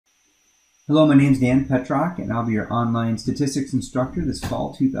Hello, my name is Dan Petrock, and I'll be your online statistics instructor this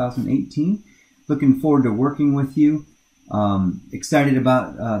fall 2018. Looking forward to working with you. Excited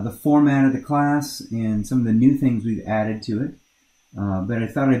about the format of the class and some of the new things we've added to it. But I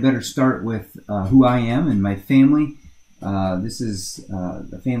thought I'd better start with who I am and my family. This is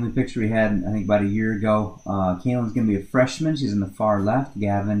a family picture we had, I think, about a year ago. Kaylin's going to be a freshman. She's in the far left.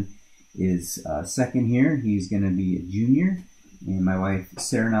 Gavin is second here. He's going to be a junior. And my wife,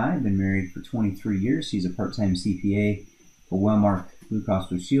 Sarah, and I have been married for 23 years. She's a part-time CPA for Wellmark Blue Cross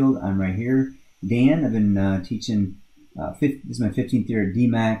Blue Shield. I'm right here. Dan, I've been teaching, this is my 15th year at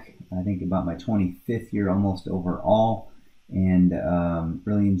DMAC. I think about my 25th year almost overall. And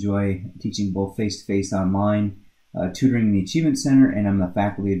really enjoy teaching both face-to-face, online, tutoring in the Achievement Center, and I'm the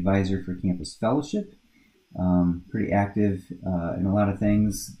faculty advisor for Campus Fellowship. Pretty active in a lot of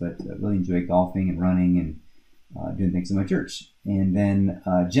things, but really enjoy golfing and running and doing things in my church. And then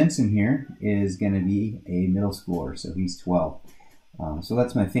Jensen here is going to be a middle schooler, so he's 12. So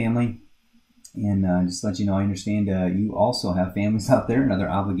that's my family. And just to let you know, I understand you also have families out there and other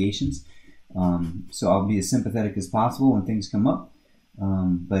obligations. So I'll be as sympathetic as possible when things come up.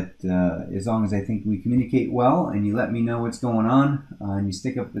 But as long as I think we communicate well and you let me know what's going on and you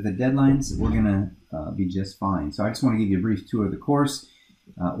stick up with the deadlines, we're going to be just fine. So I just want to give you a brief tour of the course,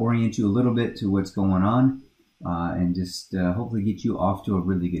 orient you a little bit to what's going on, and just hopefully get you off to a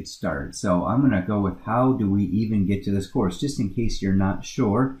really good start. So I'm going to go with how do we even get to this course. Just in case you're not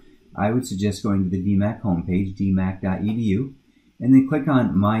sure, I would suggest going to the DMAC homepage, dmac.edu, and then click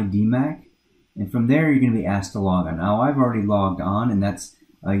on My DMAC. And from there, you're going to be asked to log on. Now, I've already logged on, and that's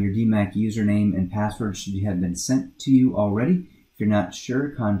your DMAC username and password should have been sent to you already. If you're not sure,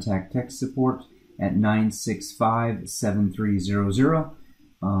 contact tech support at 965-7300,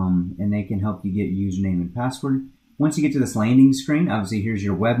 and they can help you get your username and password. Once you get to this landing screen, obviously, here's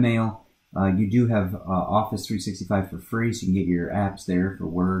your webmail. You do have Office 365 for free, so you can get your apps there for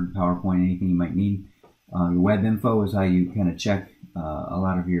Word, PowerPoint, anything you might need. Your web info is how you kind of check a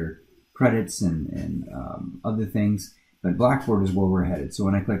lot of your credits and other things, but Blackboard is where we're headed. So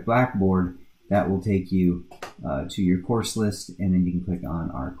when I click Blackboard, that will take you to your course list, and then you can click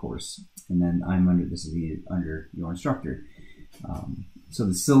on our course. And then I'm under, this is under your instructor. So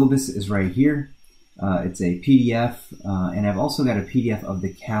the syllabus is right here. It's a PDF, and I've also got a PDF of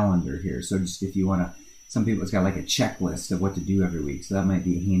the calendar here. So just if you want to, some people, it's got like a checklist of what to do every week. So that might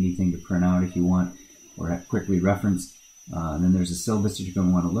be a handy thing to print out if you want, or quickly reference. And then there's a syllabus that you're going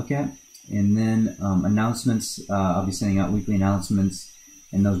to want to look at. And then announcements, I'll be sending out weekly announcements,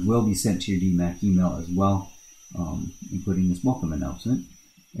 and those will be sent to your DMAC email as well, including this welcome announcement.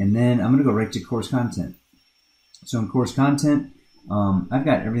 And then I'm going to go right to course content. So in course content, I've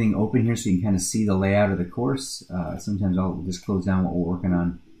got everything open here so you can kind of see the layout of the course. Sometimes I'll just close down what we're working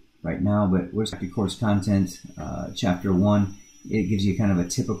on right now, but we're just back to course content, chapter 1. It gives you kind of a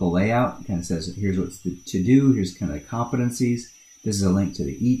typical layout. It kind of says, here's what's to do, here's kind of the competencies. This is a link to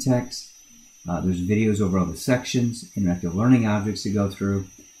the e-text. There's videos over all the sections, interactive learning objects to go through.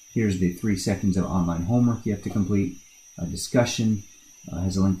 Here's the 3 sections of online homework you have to complete. A discussion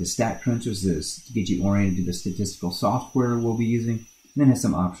has a link to StatCrunch, which is to get you oriented to the statistical software we'll be using. And then has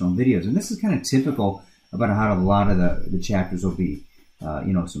some optional videos. And this is kind of typical about how a lot of the chapters will be.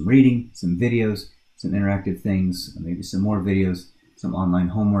 You know, some reading, some videos, some interactive things, maybe some more videos, some online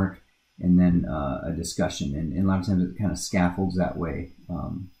homework, and then a discussion. And a lot of times it kind of scaffolds that way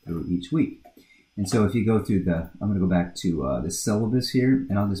through each week. And so if you go through I'm going to go back to the syllabus here,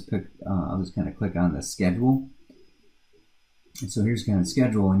 and I'll just kind of click on the schedule. And so here's kind of the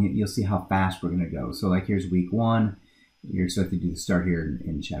schedule, and you'll see how fast we're going to go. So like here's week 1. You're supposed to do the start here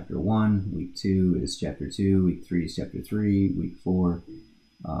in chapter 1. Week 2 is chapter 2. Week 3 is chapter 3. Week 4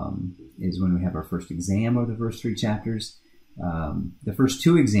 is when we have our first exam of the first 3 chapters. The first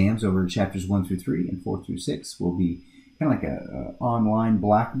 2 exams over chapters 1 through 3 and 4 through 6 will be kind of like a online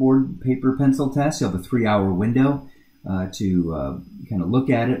Blackboard paper pencil test. You'll have a 3-hour window to kind of look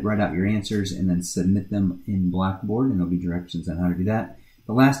at it, write out your answers, and then submit them in Blackboard, and there'll be directions on how to do that.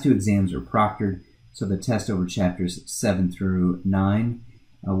 The last 2 exams are proctored, so the test over chapters 7 through 9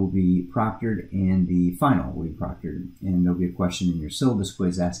 will be proctored, and the final will be proctored. And there'll be a question in your syllabus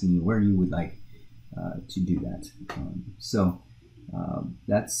quiz asking you where you would like to do that.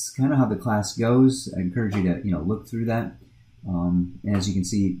 That's kind of how the class goes. I encourage you to look through that. And as you can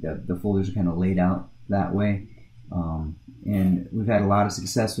see, the folders are kind of laid out that way. And we've had a lot of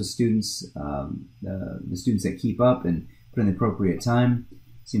success with students. The students that keep up and put in the appropriate time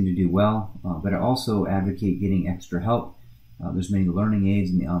seem to do well. But I also advocate getting extra help. There's many learning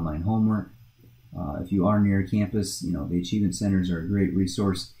aids in the online homework. If you are near campus, the Achievement Centers are a great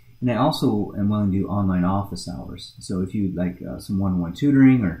resource. And I also am willing to do online office hours. So if you'd like some one-on-one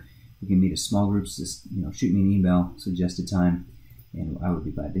tutoring, or you can meet a small groups, just shoot me an email, suggest a time, and I would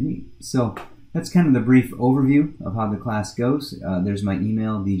be glad to meet. So that's kind of the brief overview of how the class goes. There's my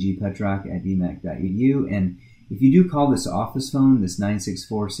email, dgpetrock@dmac.edu, and if you do call this office phone, this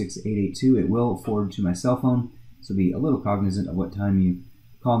 964-6882, it will forward to my cell phone, so be a little cognizant of what time you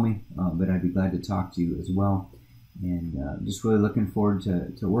call me, but I'd be glad to talk to you as well. And just really looking forward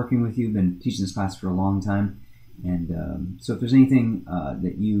to working with you. Been teaching this class for a long time, and so if there's anything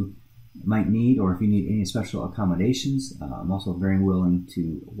that you might need, or if you need any special accommodations, I'm also very willing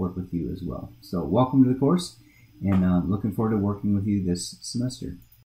to work with you as well. So welcome to the course, and looking forward to working with you this semester.